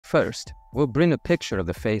First, we'll bring a picture of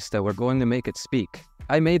the face that we're going to make it speak.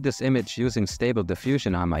 I made this image using Stable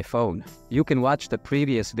Diffusion on my phone. You can watch the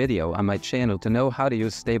previous video on my channel to know how to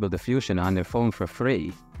use Stable Diffusion on your phone for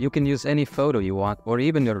free. You can use any photo you want or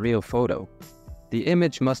even your real photo. The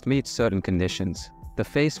image must meet certain conditions. The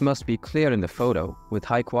face must be clear in the photo, with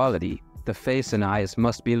high quality. The face and eyes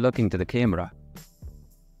must be looking to the camera.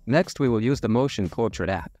 Next, we will use the Motion Portrait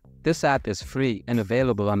app. This app is free and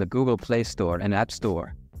available on the Google Play Store and App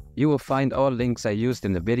Store. You will find all links I used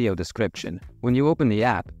in the video description. When you open the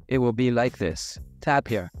app, it will be like this. Tap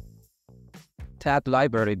here. Tap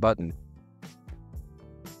Library button.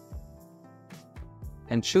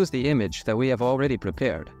 And choose the image that we have already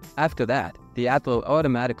prepared. After that, the app will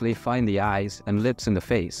automatically find the eyes and lips in the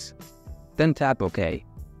face. Then tap OK.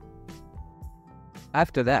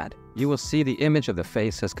 After that, you will see the image of the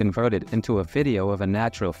face has converted into a video of a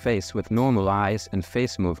natural face with normal eyes and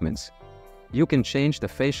face movements. You can change the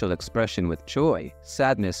facial expression with joy,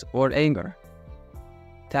 sadness, or anger.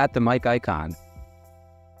 Tap the mic icon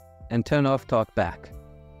and turn off Talk Back.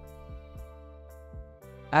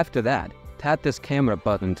 After that, tap this camera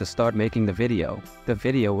button to start making the video. The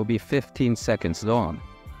video will be 15 seconds long.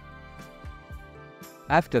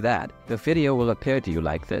 After that, the video will appear to you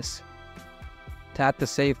like this. Tap the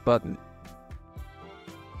Save button.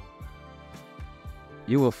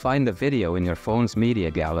 You will find the video in your phone's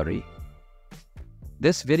media gallery.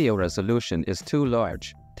 This video resolution is too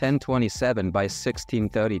large, 1027 by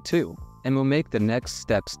 1632, and will make the next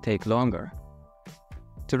steps take longer.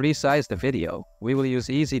 To resize the video, we will use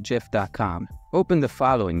EasyGIF.com. Open the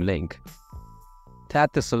following link.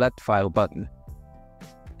 Tap the Select File button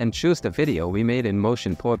and choose the video we made in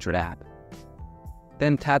Motion Portrait app.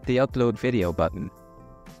 Then tap the Upload Video button.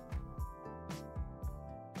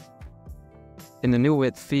 In the New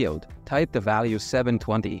Width field, type the value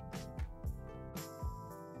 720.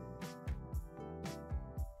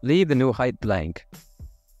 Leave the New Height blank.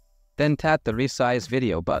 Then tap the Resize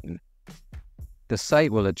Video button. The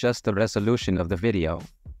site will adjust the resolution of the video.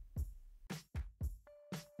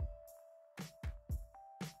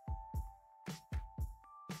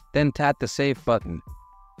 Then tap the Save button.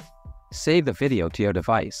 Save the video to your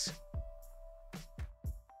device.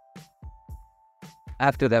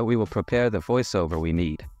 After that, we will prepare the voiceover we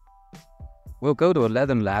need. We'll go to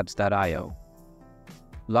 11labs.io.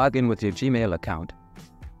 Log in with your Gmail account.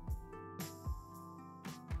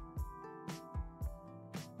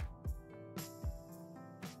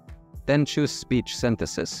 Then choose Speech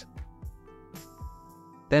Synthesis.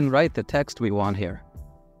 Then write the text we want here.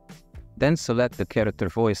 Then select the character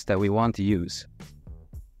voice that we want to use.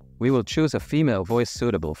 We will choose a female voice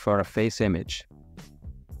suitable for our face image.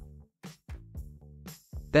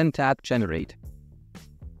 Then tap Generate.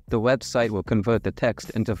 The website will convert the text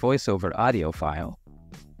into voiceover audio file.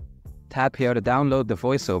 Tap here to download the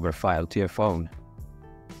voiceover file to your phone.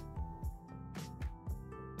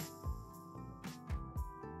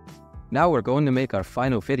 Now we're going to make our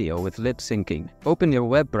final video with lip syncing. Open your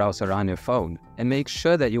web browser on your phone and make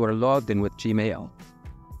sure that you are logged in with Gmail.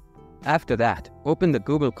 After that, open the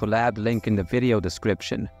Google Colab link in the video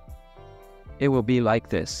description. It will be like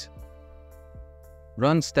this.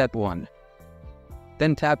 Run step 1.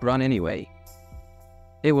 Then tap Run Anyway.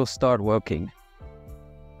 It will start working.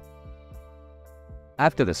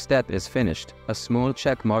 After the step is finished, a small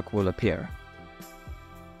check mark will appear.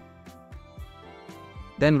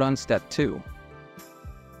 Then run step 2.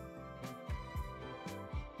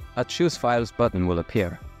 A Choose Files button will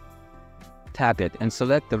appear. Tap it and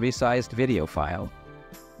select the resized video file.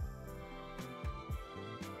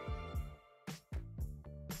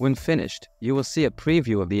 When finished, you will see a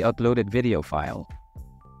preview of the uploaded video file.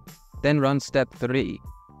 Then run step 3.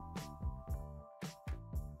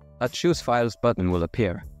 A Choose Files button will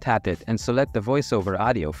appear. Tap it and select the voiceover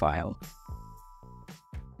audio file.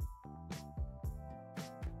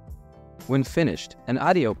 When finished, an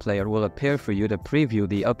audio player will appear for you to preview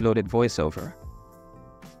the uploaded voiceover.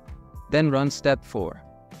 Then run step 4.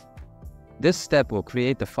 This step will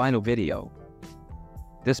create the final video.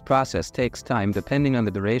 This process takes time depending on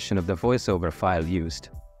the duration of the voiceover file used.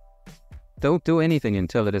 Don't do anything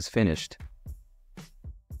until it is finished.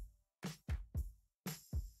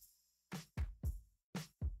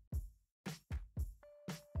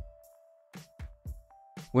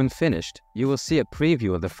 When finished, you will see a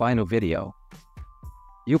preview of the final video.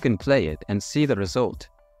 You can play it and see the result.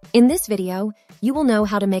 In this video, you will know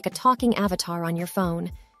how to make a talking avatar on your phone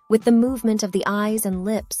with the movement of the eyes and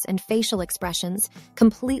lips and facial expressions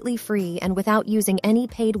completely free and without using any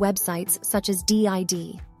paid websites such as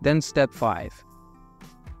DID. Then step 5.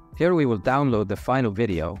 Here we will download the final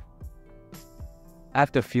video.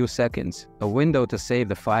 After a few seconds, a window to save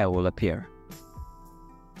the file will appear.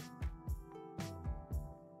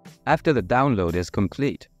 After the download is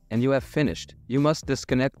complete and you have finished, you must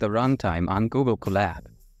disconnect the runtime on Google Colab.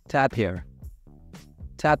 Tap here.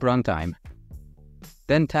 Tap Runtime.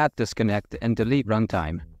 Then tap Disconnect and delete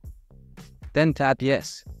runtime. Then tap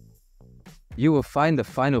Yes. You will find the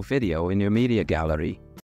final video in your media gallery.